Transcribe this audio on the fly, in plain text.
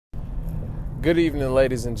Good evening,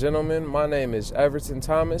 ladies and gentlemen. My name is Everton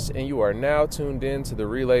Thomas, and you are now tuned in to the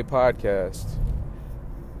Relay Podcast.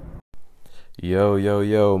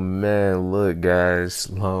 Yo, man, look,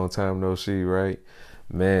 guys, long time no see, right?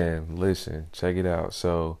 Man, listen, check it out.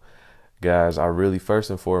 So, guys, I really,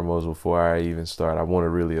 first and foremost, before I even start, I want to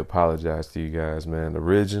really apologize to you guys, man.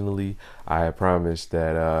 Originally, I had promised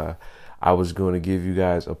that I was going to give you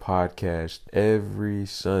guys a podcast every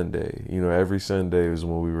Sunday. Every Sunday was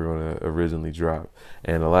when we were going to originally drop.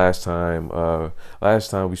 And the last time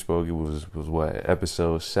we spoke, it was what,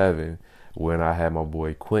 episode 7, when I had my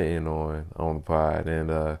boy Quentin on the pod.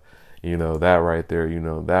 And that right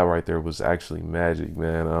there was actually magic,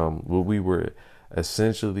 man. We were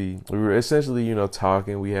essentially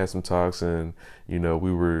talking. We had some talks, and we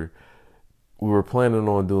were planning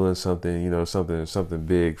on doing something, something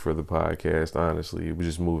big for the podcast. Honestly, we're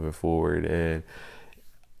just moving forward. And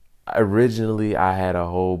originally, I had a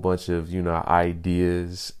whole bunch of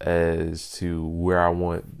ideas as to where I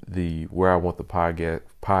want the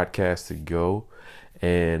podcast to go,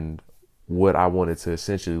 and what I wanted to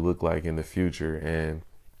essentially look like in the future. And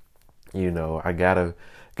I got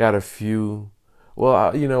a few.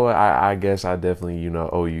 Well, you know what? I guess I definitely,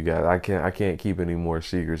 owe you guys. I can't keep any more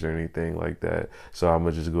secrets or anything like that. So I'm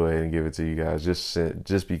gonna just go ahead and give it to you guys, just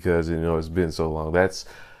because it's been so long. That's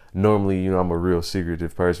normally, I'm a real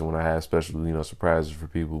secretive person when I have special, surprises for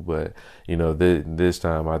people. But this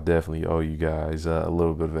time I definitely owe you guys a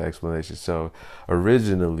little bit of an explanation. So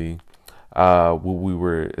originally, what we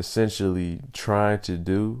were essentially trying to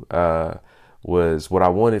do was, what I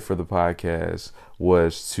wanted for the podcast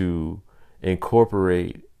was to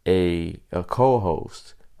incorporate a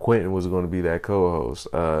co-host. Quentin was going to be that co-host,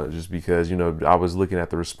 just because I was looking at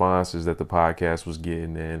the responses that the podcast was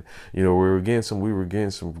getting, and we were getting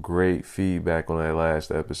some great feedback on that last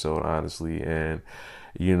episode, honestly. And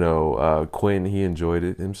Quentin, he enjoyed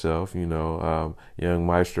it himself. Young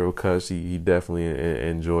Maestro Cuss, he definitely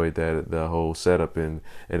enjoyed the whole setup and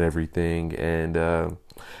everything. And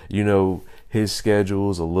his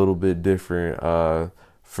schedule's a little bit different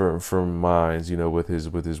from mine,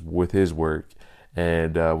 with his work.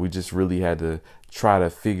 And we just really had to try to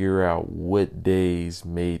figure out what days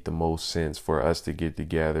made the most sense for us to get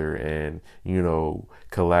together and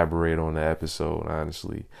collaborate on the episode,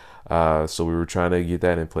 honestly. So we were trying to get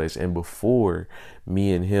that in place. And before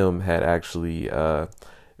me and him had actually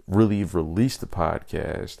really released the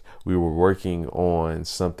podcast, we were working on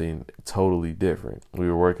something totally different.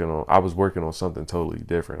 I was working on something totally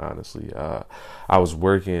different, honestly. I was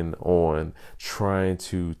working on trying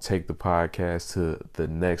to take the podcast to the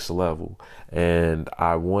next level. And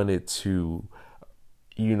I wanted to,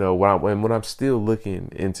 what I'm still looking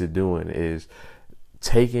into doing is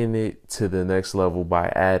taking it to the next level by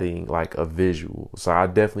adding like a visual. So I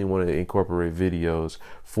definitely want to incorporate videos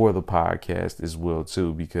for the podcast as well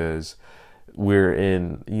too, because we're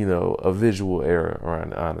in, a visual era,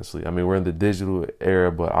 right? Honestly, I mean, we're in the digital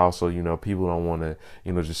era, but also, people don't want to,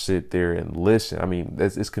 just sit there and listen. I mean,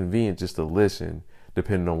 it's convenient just to listen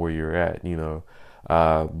depending on where you're at,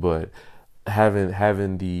 but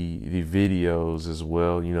having the videos as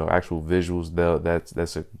well, actual visuals,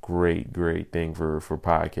 that's a great thing for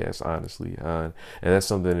podcasts, honestly. And that's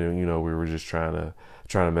something that, we were just trying to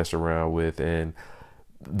mess around with. And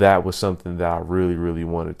that was something that I really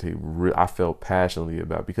wanted to, I felt passionately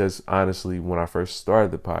about, because honestly, when I first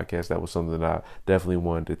started the podcast, that was something that I definitely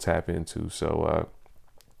wanted to tap into. So,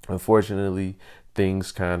 unfortunately,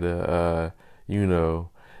 things kind of,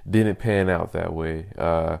 didn't pan out that way.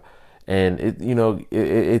 And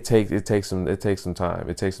it takes some time.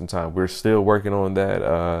 It takes some time. We're still working on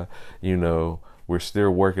that. We're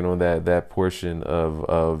still working on that portion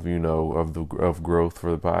of growth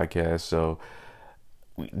for the podcast. So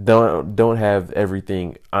we don't have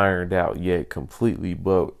everything ironed out yet completely,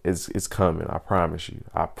 but it's coming. I promise you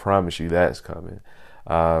that's coming.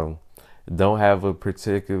 Don't have a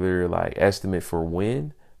particular estimate for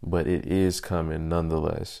when, but it is coming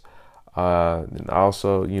nonetheless. And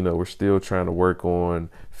also, we're still trying to work on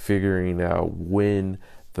figuring out when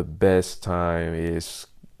the best time is,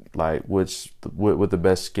 what the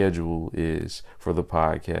best schedule is for the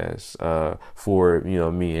podcast, for,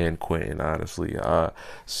 me and Quentin, honestly.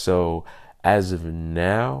 So as of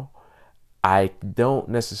now, I don't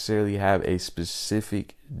necessarily have a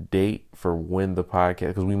specific date for when the podcast,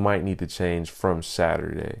 because we might need to change from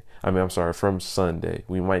from Sunday.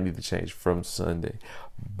 We might need to change from Sunday,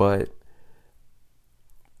 but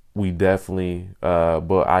we definitely, I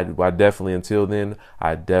definitely, until then,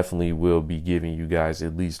 I definitely will be giving you guys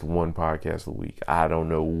at least one podcast a week. I don't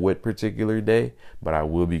know what particular day, but I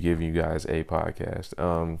will be giving you guys a podcast.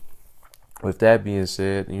 with that being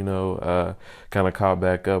said, kind of caught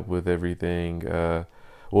back up with everything.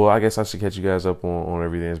 Well, I guess I should catch you guys up on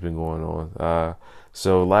everything that's been going on.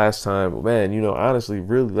 So last time, man, honestly,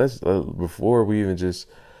 really, let's before we even just,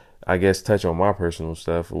 I guess, touch on my personal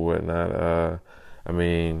stuff or whatnot. I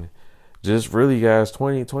mean, just really, guys,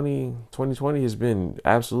 2020 has been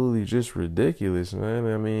absolutely just ridiculous, man.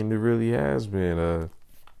 I mean, it really has been.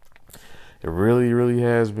 It really, really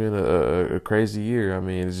has been a crazy year. I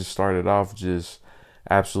mean, it just started off just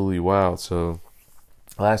absolutely wild. So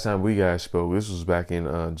last time we guys spoke, this was back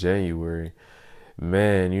in January.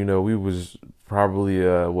 Man, we was probably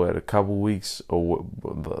a couple weeks from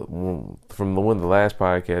when the last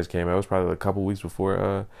podcast came out. It was probably a couple weeks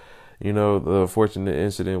before the fortunate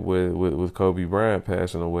incident with Kobe Bryant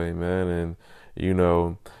passing away, man.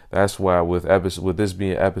 And that's why with this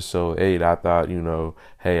being episode 8, I thought,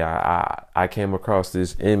 hey, I came across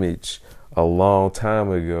this image a long time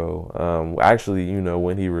ago. Actually,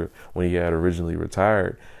 when he had originally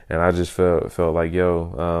retired, and I just felt like,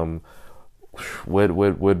 yo,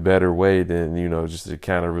 what better way than just to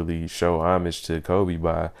kind of really show homage to Kobe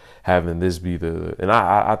by having this be and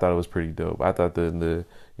I thought it was pretty dope. I thought the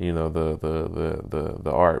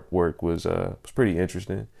artwork was pretty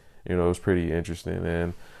interesting. It was pretty interesting,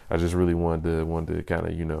 and I just really wanted to kind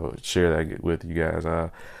of share that with you guys.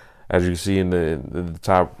 As you can see in the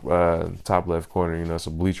top left corner, it's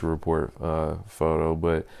a Bleacher Report photo.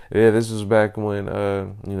 But yeah, this was back when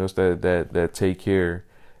it's that Take Care.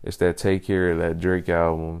 It's that Take Care, that Drake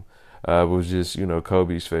album. It was just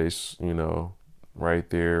Kobe's face, right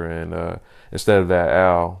there, and instead of that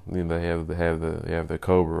owl, they have the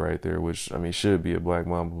cobra right there, which I mean should be a black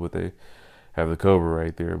mamba, but they have the cobra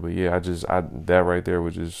right there. But yeah, that right there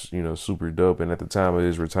was just super dope. And at the time of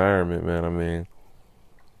his retirement, man, I mean,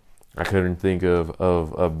 I couldn't think of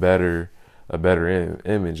a better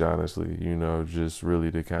image, honestly. Just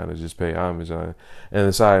really to kind of just pay homage on. And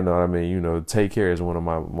the side note, I mean, Take Care is one of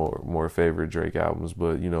my more favorite Drake albums.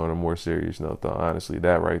 But on a more serious note, though, honestly,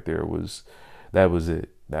 that right there was it. That was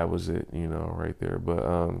it, right there.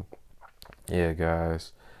 But yeah,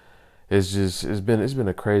 guys. It's been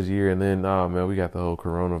a crazy year, and then man, we got the whole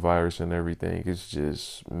coronavirus and everything. It's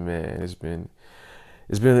just, man, it's been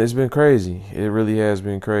crazy. It really has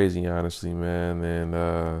been crazy, honestly, man.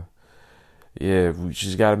 And yeah, we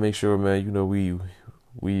just got to make sure, man.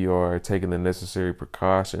 We are taking the necessary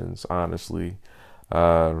precautions, honestly,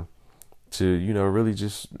 to really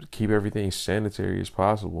just keep everything sanitary as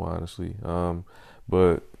possible, honestly.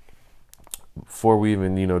 But before we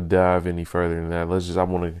even dive any further than that,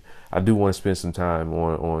 I do want to spend some time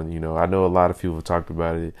on I know a lot of people have talked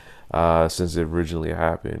about it since it originally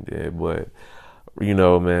happened, but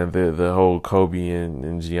man, the whole Kobe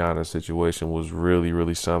and Gianna situation was really,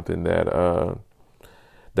 really something that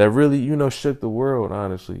really shook the world,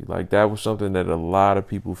 honestly. Like, that was something that a lot of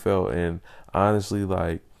people felt, and honestly,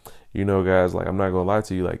 like, guys, like, I'm not gonna lie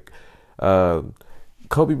to you, like,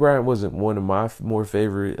 Kobe Bryant wasn't one of my more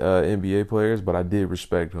favorite NBA players, but I did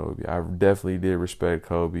respect Kobe. I definitely did respect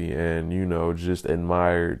Kobe, and just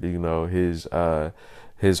admired his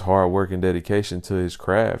hard work and dedication to his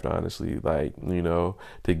craft. Honestly, like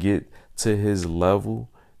to get to his level,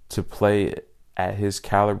 to play at his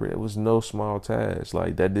caliber, it was no small task.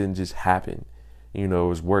 Like, that didn't just happen. It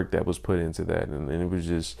was work that was put into that, and it was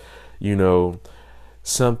just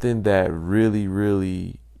something that really,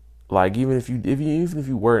 really. Like, even if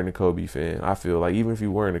you weren't a Kobe fan, I feel like even if you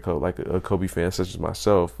weren't a Kobe fan such as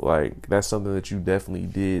myself, like, that's something that you definitely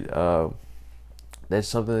did. That's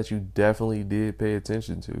something that you definitely did pay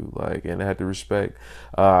attention to, like, and had to respect.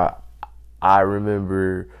 I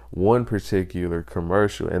remember one particular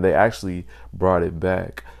commercial, and they actually brought it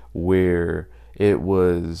back, where it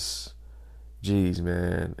was, geez,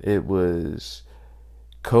 man, it was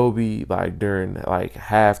Kobe, like, during like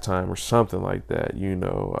halftime or something like that,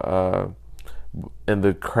 and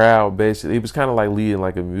the crowd basically, it was kind of like leading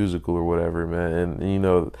like a musical or whatever, man.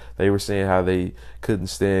 And they were saying how they couldn't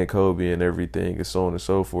stand Kobe and everything and so on and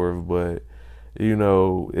so forth, but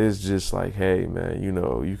it's just like, hey, man,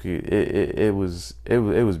 you could, it was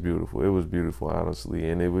beautiful. It was beautiful, honestly.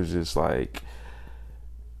 And it was just like,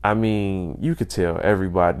 I mean, you could tell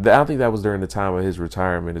everybody. I don't think that was during the time of his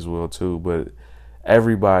retirement as well too, but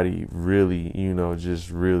everybody really,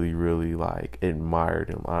 just really, really, like, admired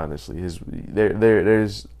him. Honestly,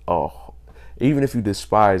 there's even if you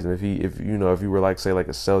despise him, if you were like, say, like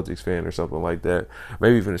a Celtics fan or something like that,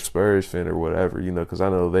 maybe even a Spurs fan or whatever, because I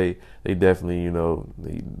know they definitely,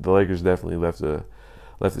 the Lakers definitely left a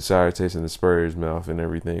sour taste in the Spurs' mouth and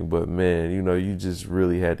everything. But man, you just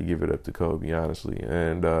really had to give it up to Kobe, honestly.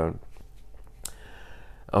 And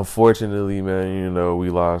unfortunately, man, we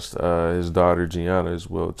lost his daughter Gianna as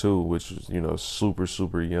well too, which was super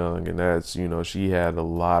super young, and that's she had a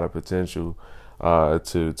lot of potential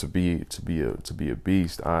to be a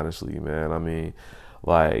beast. Honestly, man, I mean,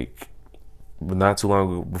 like not too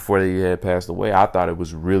long before they had passed away, I thought it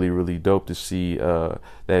was really really dope to see that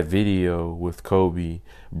video with Kobe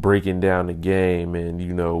breaking down the game,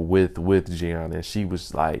 and with Gianna, and she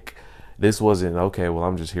was like, this wasn't okay, well,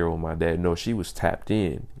 I'm just here with my dad. No, she was tapped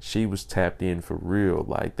in. She was tapped in for real.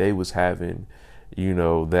 Like they was having,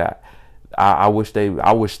 that. I wish they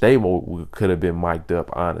could have been mic'd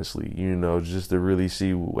up, honestly. Just to really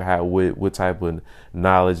see what type of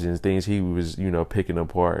knowledge and things he was, picking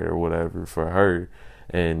apart or whatever for her.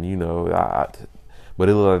 And but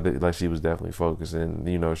it looked like she was definitely focused, and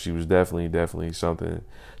she was definitely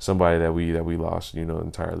somebody that we lost,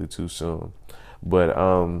 entirely too soon. But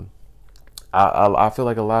I feel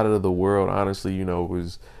like a lot of the world, honestly,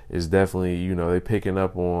 is definitely, they picking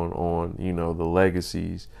up on the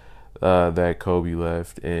legacies that Kobe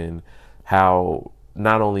left, and how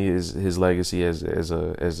not only is his legacy as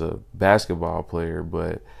a basketball player,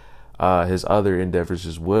 but his other endeavors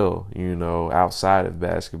as well, outside of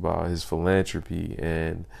basketball, his philanthropy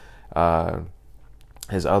and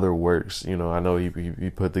his other works. I know he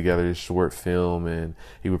put together his short film, and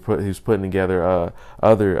he was putting together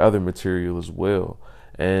other material as well.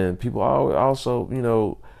 And people also,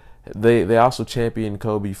 they also champion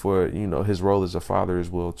Kobe for his role as a father as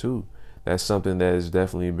well too. That's something that has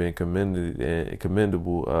definitely been commendable.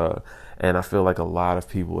 And I feel like a lot of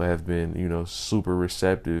people have been super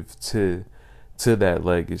receptive to that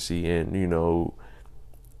legacy, and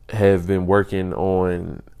have been working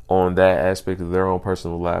on that aspect of their own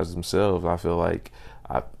personal lives themselves. I feel like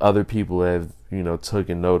other people have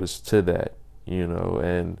taken notice to that,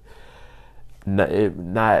 and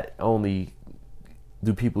not only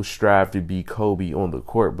do people strive to be Kobe on the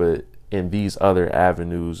court, but in these other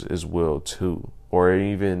avenues as well too. Or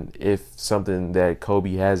even if something that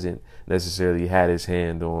Kobe hasn't necessarily had his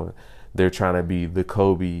hand on, they're trying to be the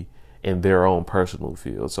Kobe in their own personal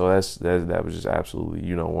field. So that was just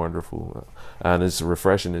absolutely wonderful, and it's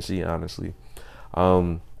refreshing to see, honestly.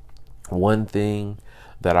 One thing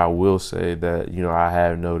that I will say that I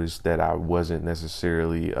have noticed that I wasn't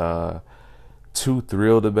necessarily too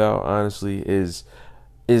thrilled about, honestly, is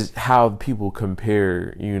how people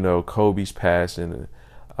compare Kobe's passing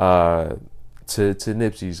to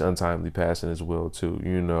Nipsey's untimely passing as well too.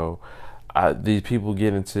 These people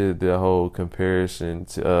get into the whole comparison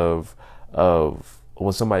of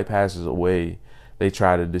when somebody passes away, they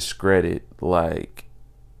try to discredit like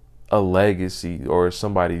a legacy or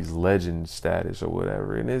somebody's legend status or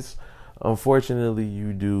whatever. And it's unfortunately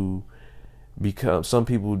some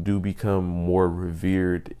people do become more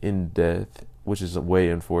revered in death, which is way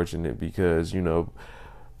unfortunate, because you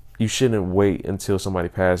shouldn't wait until somebody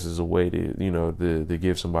passes away to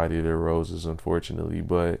give somebody their roses, unfortunately.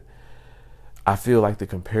 But I feel like the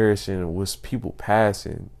comparison with people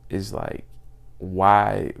passing is like,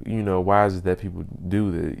 why is it that people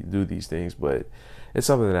do these things? But it's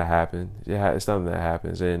something that happens. Yeah, it's something that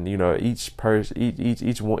happens, and each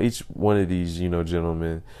one of these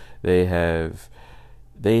gentlemen, they have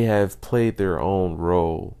played their own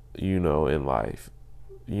role in life,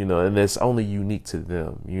 and that's only unique to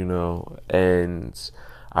them, and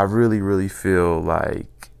I really, really feel like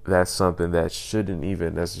that's something that shouldn't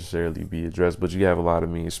even necessarily be addressed. But you have a lot of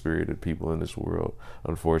mean-spirited people in this world,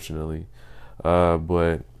 unfortunately.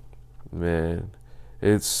 But man,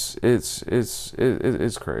 it's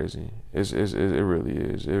crazy. It really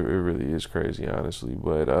is. It really is crazy, honestly.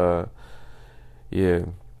 But yeah.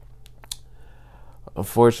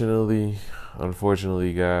 Unfortunately,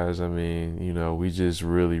 guys, I mean, we just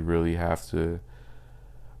really, really have to.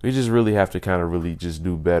 We just really have to kind of really just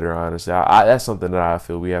do better, honestly. That's something that I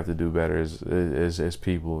feel we have to do better as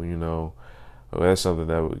people, That's something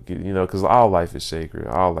that because all life is sacred.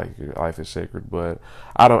 All life is sacred, but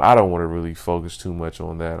I don't want to really focus too much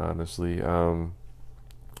on that, honestly. On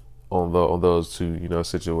those two,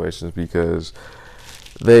 situations, because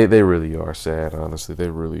they really are sad, honestly. They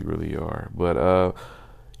really, really are. But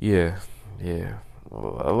yeah.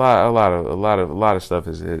 A lot of stuff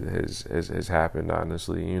has happened,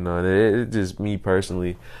 honestly, and it just, me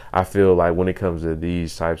personally, I feel like when it comes to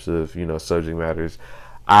these types of subject matters,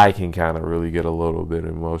 I can kind of really get a little bit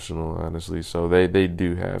emotional, honestly. So they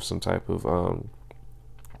do have some type of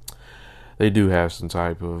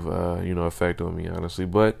effect on me, honestly.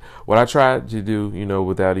 But what I tried to do,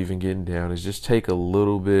 without even getting down, is just take a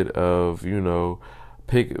little bit of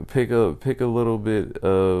pick a little bit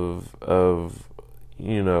of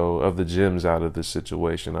of the gems out of the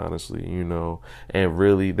situation, honestly, and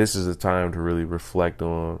really this is a time to really reflect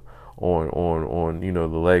on the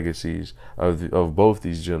legacies of both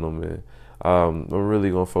these gentlemen. I'm really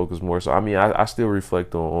gonna focus more. So I mean, I still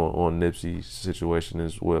reflect on Nipsey's situation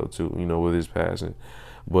as well too, with his passing.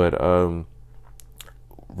 But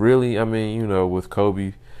really, I mean, with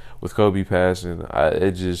Kobe passing,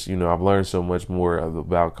 it just, I've learned so much more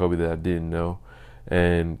about Kobe that I didn't know,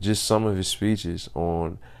 and just some of his speeches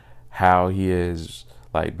on how he has,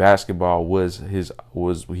 like, basketball was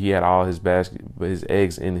he had all his his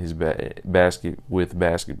eggs in his basket with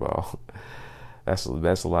basketball. That's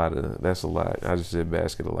a lot. I just said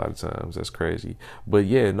basket a lot of times. That's crazy. But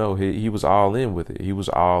yeah, no, he was all in with it. He was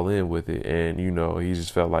all in with it, and he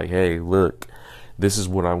just felt like, hey, look, this is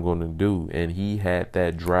what I'm going to do. And he had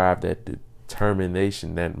that drive, that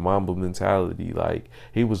determination, that Mamba mentality. Like,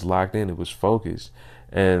 he was locked in. It was focused,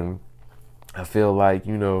 and I feel like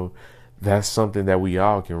that's something that we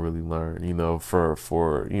all can really learn,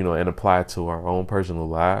 for and apply to our own personal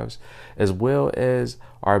lives, as well as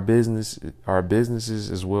our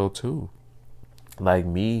businesses as well too. Like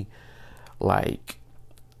me, like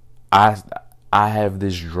I have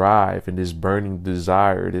this drive and this burning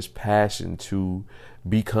desire, this passion to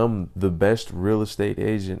become the best real estate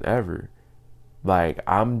agent ever. Like,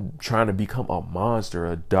 I'm trying to become a monster,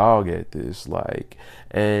 a dog at this. Like,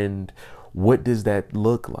 and what does that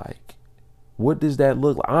look like? What does that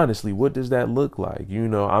look like? Honestly, what does that look like?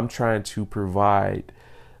 I'm trying to provide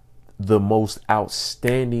the most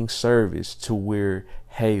outstanding service to where,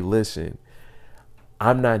 hey, listen,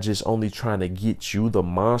 I'm not just only trying to get you the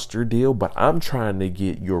monster deal, but I'm trying to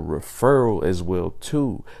get your referral as well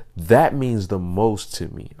too. That means the most to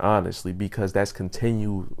me, honestly, because that's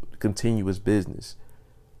continuous business.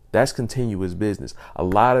 That's continuous business. A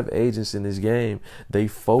lot of agents in this game, they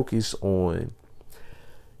focus on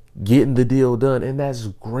getting the deal done, and that's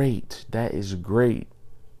great. That is great.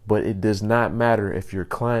 But it does not matter if your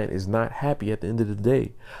client is not happy at the end of the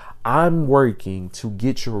day. I'm working to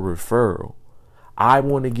get your referral. I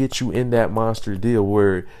want to get you in that monster deal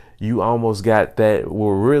where you almost got that,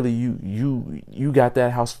 where really you got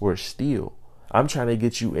that house for a steal. I'm trying to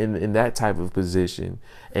get you in that type of position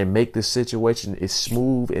and make the situation as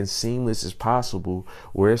smooth and seamless as possible,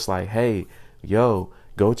 where it's like, hey, yo,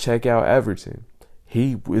 go check out Everton.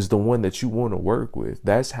 He is the one that you want to work with.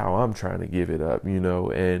 That's how I'm trying to give it up,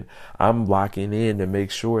 and I'm locking in to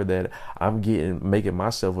make sure that I'm making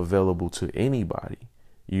myself available to anybody,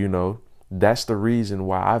 That's the reason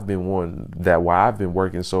why I've been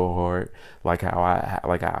working so hard, how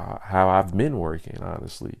I've been working,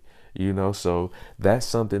 honestly, So that's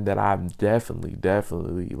something that I'm definitely that's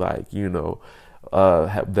something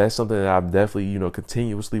that I'm definitely,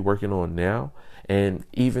 continuously working on now. And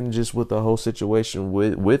even just with the whole situation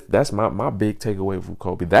with that's my big takeaway from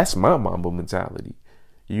Kobe. That's my Mamba mentality.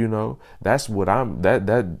 That's what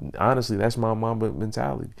that honestly, that's my Mamba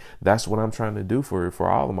mentality. That's what I'm trying to do for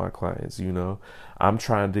all of my clients. I'm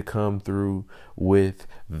trying to come through with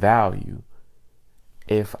value.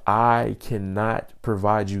 If I cannot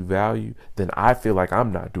provide you value, then I feel like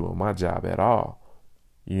I'm not doing my job at all.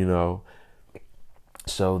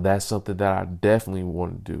 So that's something that I definitely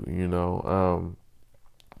want to do,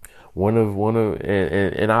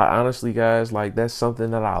 and I honestly, guys, like, that's something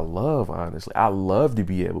that I love, honestly. I love to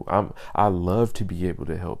be able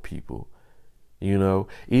to help people,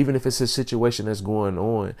 even if it's a situation that's going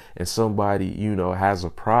on and somebody, has a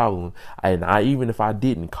problem, and even if I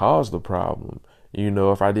didn't cause the problem,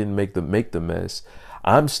 if I didn't make the mess,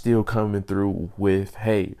 I'm still coming through with,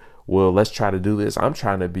 hey, well, let's try to do this. I'm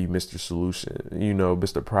trying to be Mr. Solution,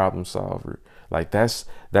 Mr. Problem Solver. Like, that's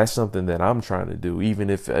something that I'm trying to do. Even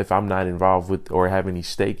if I'm not involved with or have any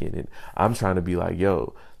stake in it, I'm trying to be like,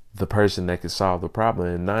 yo, the person that can solve the problem.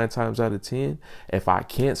 And 9 times out of 10, if I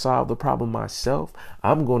can't solve the problem myself,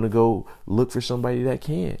 I'm going to go look for somebody that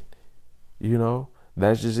can,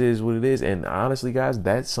 that just is what it is. And honestly, guys,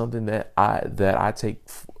 that's something that I take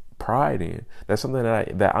pride in. That's something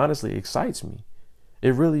that honestly excites me.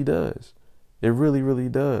 It really does. It really, really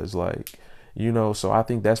does. Like, so I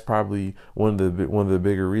think that's probably one of the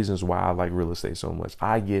bigger reasons why I like real estate so much.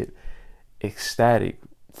 I get ecstatic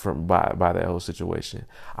by that whole situation.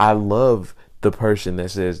 I love the person that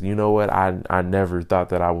says, you know what, I never thought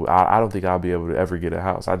that I don't think I'll be able to ever get a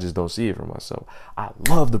house. I just don't see it for myself. I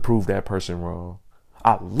love to prove that person wrong.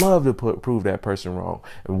 I love to prove that person wrong.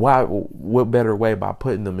 And what better way by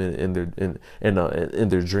putting them in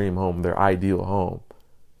their dream home, their ideal home.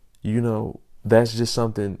 That's just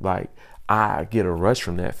something, like, I get a rush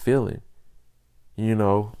from that feeling,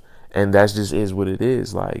 And that's just is what it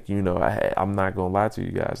is. Like, you know, I'm not gonna lie to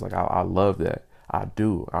you guys. Like, I love that. I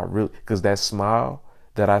do. I really, because that smile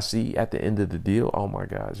that I see at the end of the deal, oh my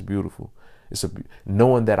God, it's beautiful.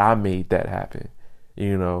 Knowing that I made that happen,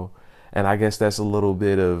 you know. And I guess that's a little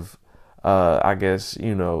bit of, I guess,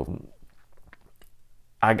 you know,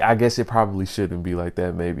 I guess it probably shouldn't be like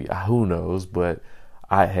that. Maybe, who knows? But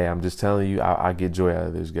I'm just telling you, I get joy out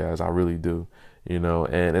of this, guys. I really do. You know,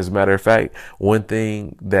 and as a matter of fact, one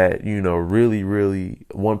thing that, you know, really, really,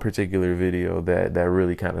 one particular video that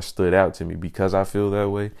really kind of stood out to me because I feel that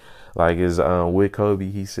way, like, is with Kobe.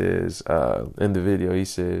 He says in the video, he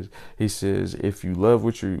says if you love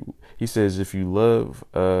what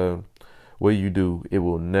you do, it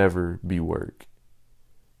will never be work.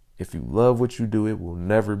 If you love what you do, it will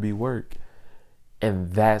never be work.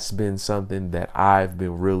 And that's been something that I've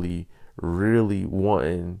been really, really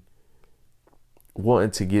wanting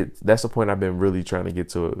to get. That's the point I've been really trying to get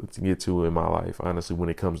to in my life, honestly, when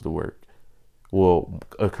it comes to work. Well,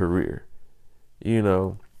 a career. You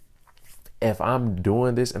know, if I'm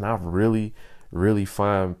doing this and I really, really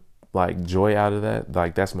find like joy out of that,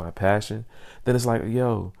 like that's my passion, then it's like,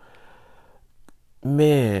 yo,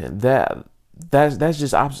 man, that's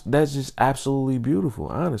just absolutely beautiful,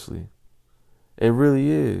 honestly. It really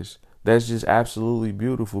is. That's just absolutely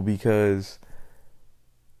beautiful because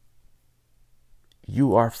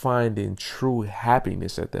you are finding true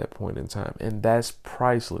happiness at that point in time. And that's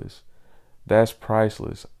priceless. That's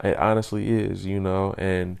priceless. It honestly is, you know,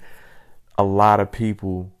 and a lot of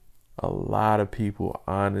people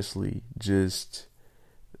honestly just,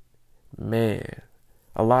 man,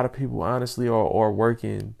 a lot of people honestly are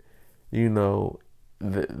working, you know,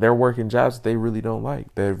 they're working jobs that they really don't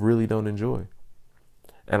like, that really don't enjoy.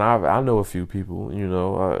 And I know a few people, you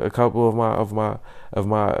know, a couple of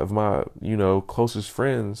my you know, closest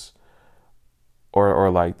friends are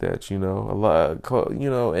like that, you know, a lot, you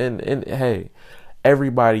know, and hey,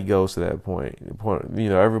 everybody goes to that point, you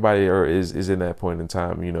know, everybody is in that point in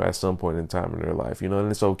time, you know, at some point in time in their life, you know, and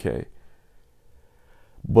it's okay.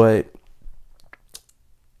 But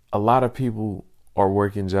a lot of people are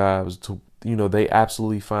working jobs to, you know, they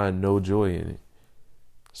absolutely find no joy in it.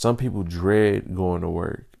 Some people dread going to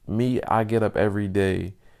work. Me, I get up every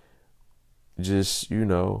day just, you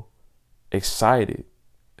know, excited.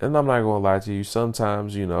 And I'm not going to lie to you.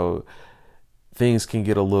 Sometimes, you know, things can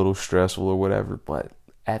get a little stressful or whatever. But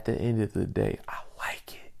at the end of the day, I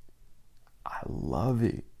like it. I love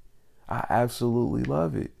it. I absolutely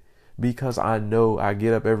love it. Because I know I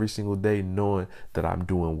get up every single day knowing that I'm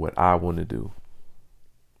doing what I want to do.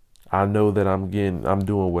 I know that I'm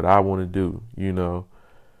doing what I want to do, you know.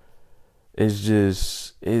 It's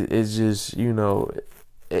just, you know,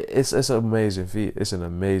 it's an amazing feel. It's an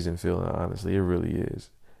amazing feeling, honestly. It really is.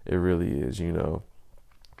 It really is, you know.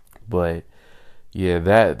 But yeah,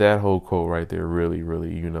 that whole quote right there really,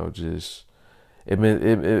 really, you know, just it meant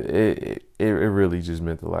it really just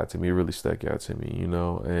meant a lot to me. It really stuck out to me, you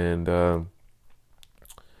know. And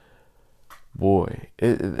boy,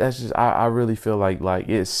 that's just I really feel like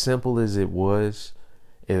as simple as it was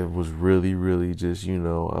really, really just, you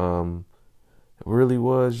know, really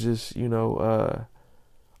was just, you know,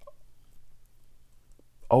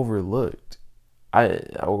 overlooked,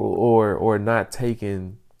 or not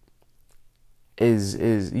taken,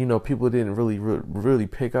 is you know, people didn't really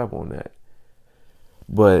pick up on that.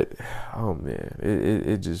 But oh man,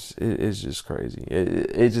 it's just crazy.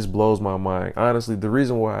 It just blows my mind, honestly. The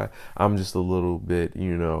reason why I'm just a little bit,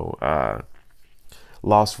 you know,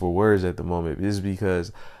 lost for words at the moment is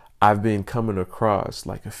because I've been coming across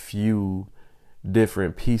like a few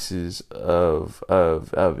different pieces of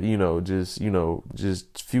you know, just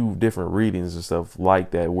few different readings and stuff like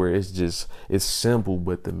that, where it's simple,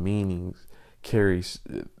 but the meanings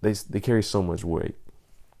they carry so much weight.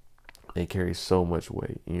 They carry so much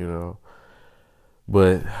weight, you know.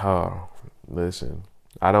 But listen,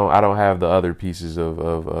 I don't have the other pieces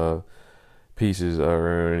of pieces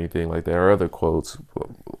or anything like that, or other quotes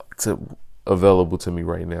available to me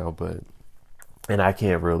right now, but. And I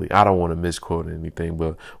don't want to misquote anything,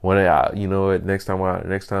 but you know what, next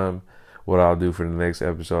time what I'll do for the next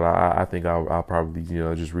episode, I think I'll probably, you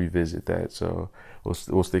know, just revisit that. So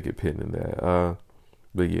we'll stick a pin in that.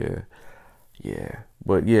 But yeah,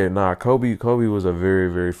 Kobe was a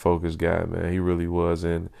very, very focused guy, man. He really was.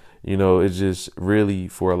 And, you know, it's just really,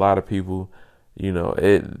 for a lot of people, you know,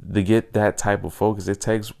 to get that type of focus, it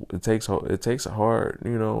takes hard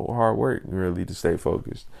work, really, to stay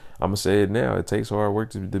focused. I'm gonna say it now. It takes hard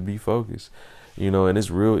work to be focused, you know, and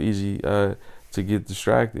it's real easy to to get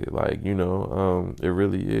distracted. Like, it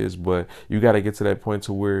really is. But you got to get to that point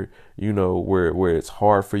to where, where it's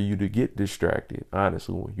hard for you to get distracted.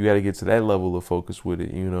 Honestly, you got to get to that level of focus with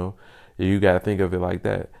it. You got to think of it like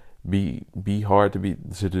that. Be hard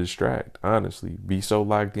to distract. Honestly, be so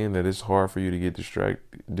locked in that it's hard for you to get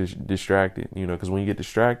distracted. Because when you get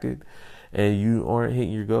distracted and you aren't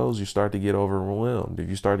hitting your goals, you start to get overwhelmed. If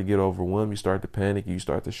you start to get overwhelmed, you start to panic, you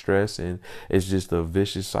start to stress, and it's just a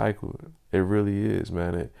vicious cycle. It really is,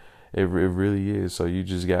 man. It really is. So you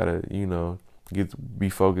just gotta, be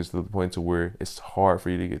focused to the point to where it's hard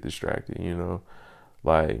for you to get distracted.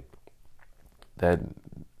 Like that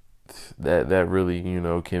really,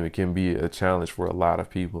 can be a challenge for a lot of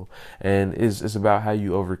people, and it's about how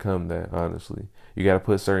you overcome that. Honestly, you got to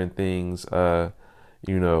put certain things,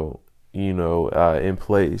 in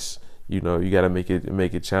place. You got to make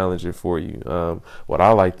it challenging for you. What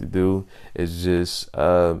I like to do is just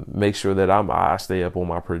make sure that I stay up on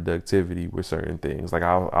my productivity with certain things. Like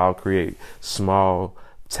I'll create small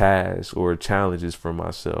tasks or challenges for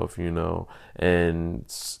myself, and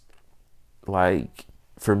like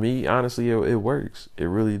for me, honestly, it works. It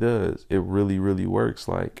really does. It really, really works.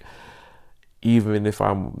 Like, even if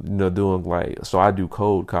I'm, doing so I do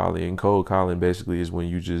cold calling, and cold calling basically is when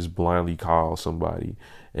you just blindly call somebody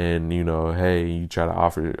and, hey, you try to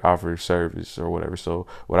offer service or whatever. So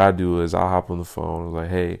what I do is I'll hop on the phone and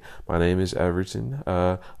like, hey, my name is Everton.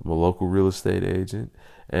 I'm a local real estate agent,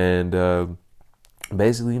 and,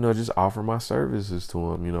 basically, just offer my services to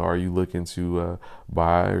them. Are you looking to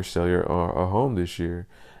buy or sell a home this year?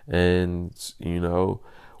 And,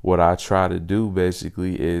 what I try to do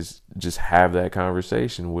basically is just have that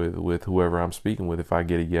conversation with whoever I'm speaking with. If I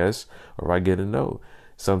get a yes or if I get a no,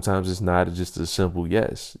 sometimes it's not just a simple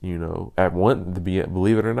yes. Believe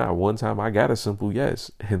it or not, one time I got a simple yes,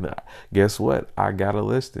 and guess what? I got a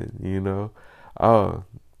listing. Oh,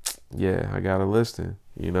 yeah, I got a listing.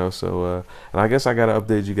 So and I guess I gotta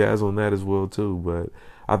update you guys on that as well too. But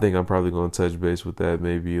I think I'm probably gonna touch base with that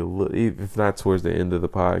maybe a little, if not towards the end of the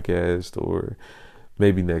podcast or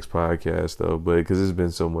maybe next podcast though. But because there's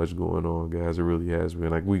been so much going on, guys, it really has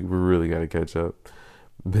been. Like we really gotta catch up.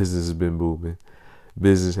 Business has been booming.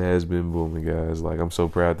 Business has been booming, guys. Like I'm so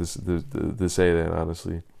proud to say that,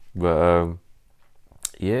 honestly. But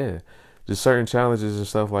yeah, just certain challenges and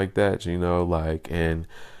stuff like that, and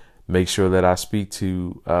make sure that I speak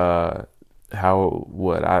to I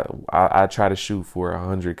try to shoot for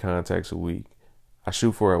 100 contacts a week. We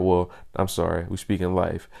speak in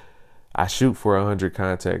life. I shoot for 100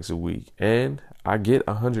 contacts a week, and I get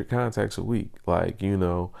 100 contacts a week. Like,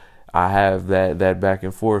 I have that back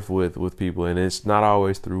and forth with people, and it's not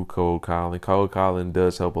always through cold calling. Cold calling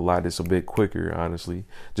does help a lot. It's a bit quicker, honestly,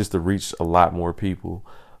 just to reach a lot more people,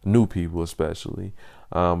 new people especially.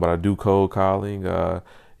 But I do cold calling.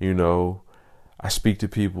 I speak to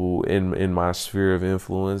people in my sphere of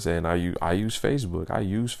influence, and I use Facebook.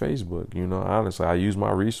 Honestly, I use my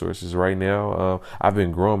resources right now. I've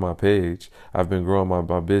been growing my page. I've been growing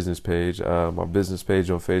my business page. My business page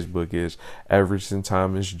on Facebook is Everton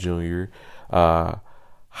Thomas Jr.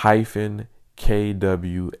 Hyphen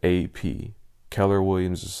KWAP, Keller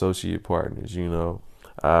Williams Associate Partners.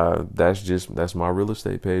 That's my real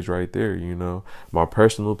estate page right there. My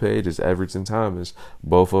personal page is Everton Thomas.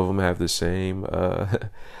 Both of them have the same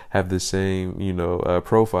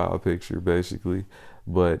profile picture basically.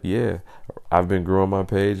 But yeah, I've been growing my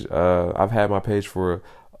page. I've had my page for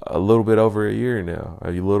a little bit over a year now,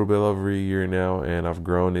 and I've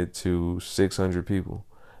grown it to 600 people.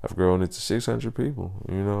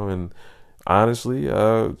 And honestly,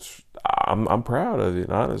 I'm proud of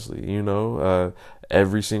it. Honestly,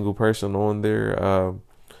 every single person on there,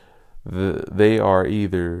 they are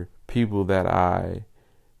either people that I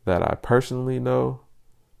personally know,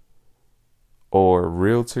 or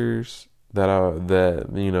realtors that are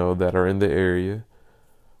in the area,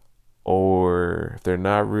 or if they're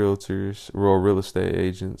not realtors or real estate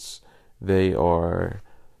agents, they are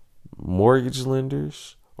mortgage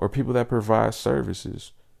lenders or people that provide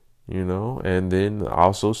services. And then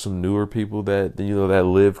also some newer people that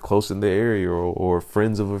live close in the area, or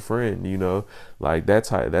friends of a friend, like that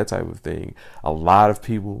type of thing. A lot of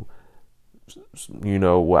people,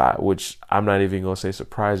 which I'm not even going to say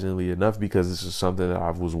surprisingly enough, because this is something that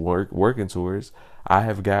I was working towards. I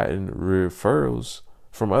have gotten referrals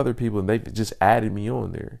from other people, and they've just added me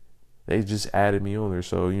on there.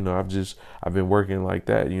 So, I've been working like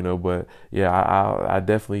that, but yeah, I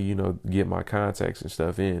definitely, get my contacts and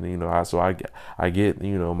stuff in, I get,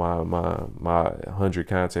 my 100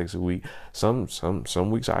 contacts a week. Some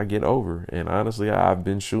weeks I get over, and honestly, I've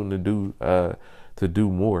been shooting to do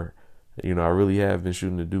more, I really have been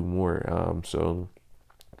shooting to do more. So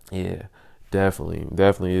yeah, definitely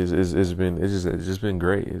it's just been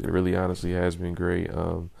great. It really honestly has been great.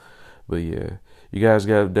 But yeah, you guys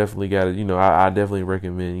definitely got to, I definitely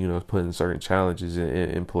recommend, putting certain challenges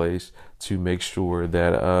in place to make sure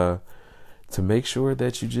that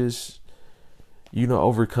you just,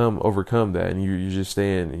 overcome that, and you're just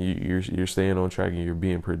you're staying on track, and you're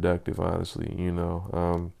being productive, honestly.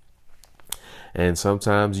 And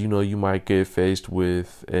sometimes, you might get faced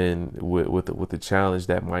with with a challenge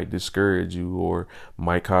that might discourage you or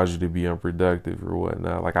might cause you to be unproductive or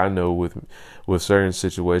whatnot. Like I know with certain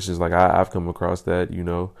situations, like I've come across that,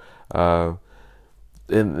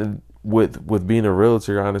 and with being a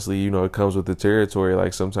realtor, honestly, it comes with the territory.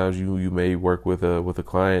 Like sometimes you may work with a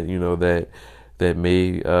client, that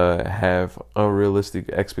may have unrealistic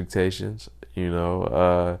expectations.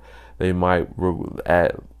 They might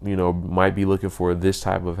be looking for this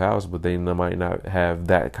type of house, but they might not have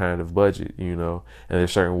that kind of budget. And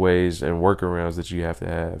there's certain ways and workarounds that you have to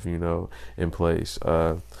have, in place,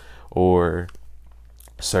 or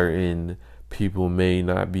certain people may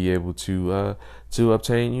not be able to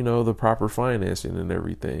obtain, the proper financing and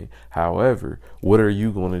everything. However, what are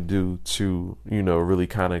you going to do to, really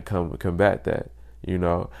kind of combat that, and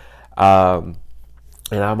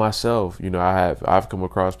I myself, I've come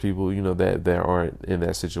across people, that aren't in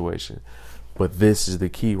that situation. But this is the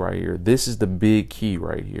key right here. This is the big key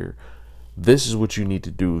right here. This is what you need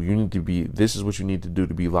to do. This is what you need to do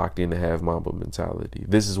to be locked in, to have Mamba mentality.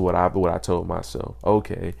 This is what I told myself.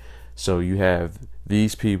 Okay, so you have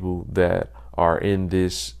these people that are in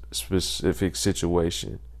this specific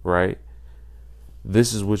situation, right?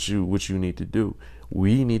 This is what you need to do.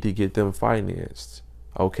 We need to get them financed.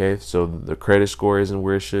 Okay, so the credit score isn't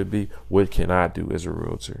where it should be. What can I do as a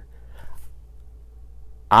realtor?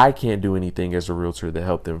 I can't do anything as a realtor to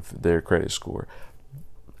help them their credit score.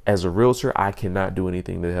 As a realtor, I cannot do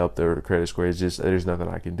anything to help their credit score. It's just, there's nothing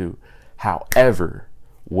I can do. However,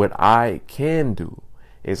 what I can do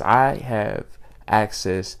is I have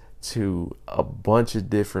access to a bunch of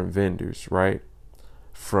different vendors, right?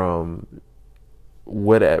 From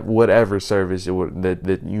whatever service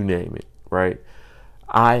that you name it, right?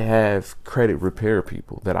 I have credit repair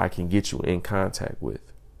people that I can get you in contact with.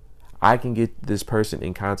 I can get this person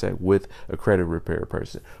in contact with a credit repair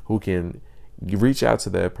person who can reach out to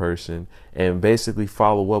that person and basically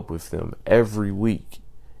follow up with them every week,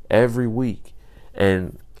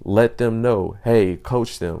 and let them know, hey,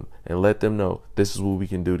 coach them and let them know this is what we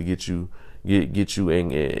can do to get you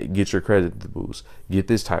and get your credit to boost, get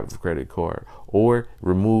this type of credit card, or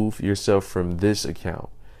remove yourself from this account.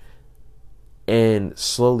 And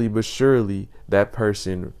slowly but surely, that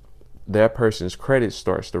person's credit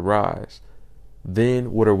starts to rise.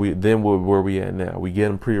 Then where are we at now? We get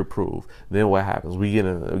them pre-approved. Then what happens? We get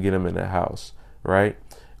them in the house, right?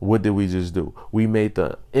 What did we just do? We made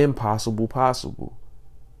the impossible possible,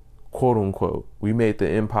 quote unquote. We made the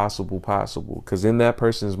impossible possible, because in that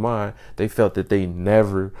person's mind, they felt that they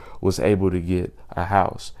never was able to get a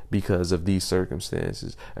house because of these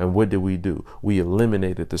circumstances. And what did we do? We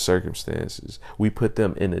eliminated the circumstances. We put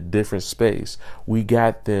them in a different space. We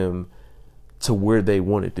got them to where they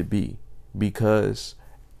wanted to be, because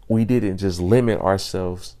we didn't just limit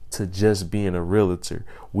ourselves to just being a realtor.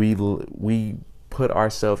 We put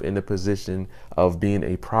ourselves in the position of being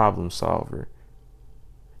a problem solver.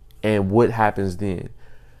 And what happens then?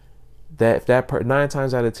 That 9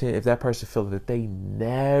 times out of 10, if that person felt that they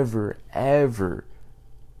never ever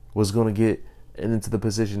was going to get into the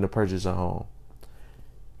position to purchase a home,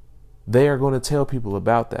 they are going to tell people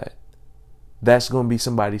about that. That's going to be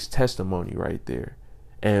somebody's testimony right there.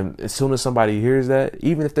 And as soon as somebody hears that,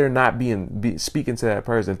 even if they're not speaking to that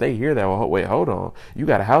person, if they hear that, well, wait, hold on, you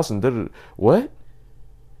got a house and what?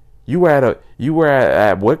 You were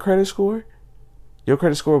at what credit score? Your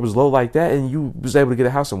credit score was low like that, and you was able to get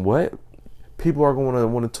a house and what? People are going to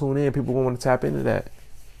want to tune in. People are going to want to tap into that.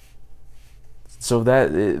 So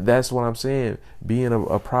that's what I'm saying. Being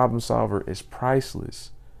a problem solver is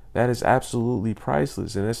priceless. That is absolutely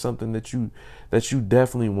priceless, and that's something that you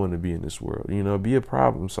definitely want to be in this world. Be a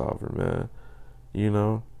problem solver,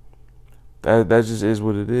 man. That just is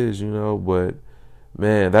what it is. But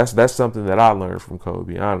man, that's something that I learned from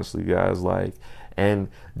Kobe. Honestly, guys, and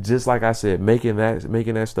just like I said, making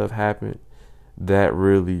that stuff happen, that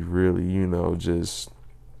really, just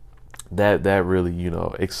that really,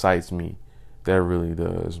 excites me. That really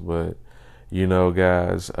does. But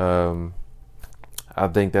guys, I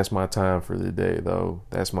think that's my time for the day, though.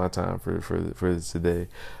 That's my time for today.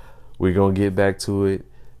 We're gonna get back to it.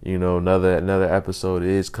 Another episode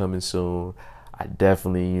is coming soon. I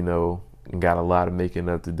definitely, got a lot of making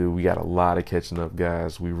up to do. We got a lot of catching up,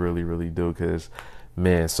 guys. We really, really do, because,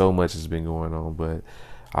 man, so much has been going on. But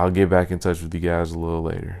I'll get back in touch with you guys a little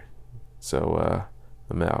later. So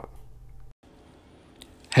I'm out.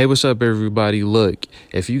 Hey, what's up, everybody? Look,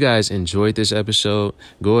 if you guys enjoyed this episode,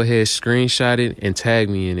 go ahead, screenshot it and tag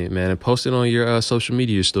me in it, man, and post it on your social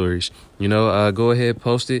media stories. Go ahead,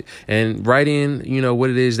 post it and write in, what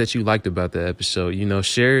it is that you liked about the episode.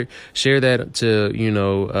 Share that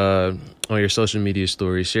to, on your social media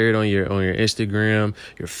stories. Share it on your Instagram,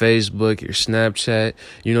 your Facebook, your Snapchat.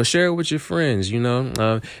 Share it with your friends.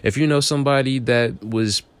 If you know somebody that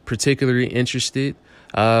was particularly interested,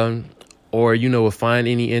 or, will find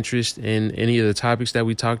any interest in any of the topics that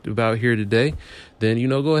we talked about here today, then,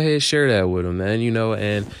 go ahead and share that with them, man,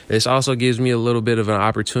 and this also gives me a little bit of an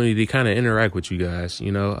opportunity to kind of interact with you guys,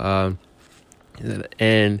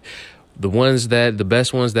 and the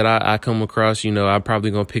best ones that I come across, I'm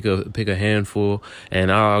probably going to pick a handful,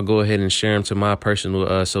 and I'll go ahead and share them to my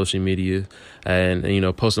personal social media and,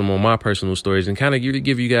 post them on my personal stories and kind of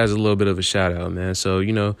give you guys a little bit of a shout out, man. So,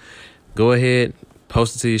 go ahead.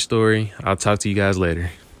 Post it to your story. I'll talk to you guys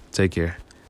later. Take care.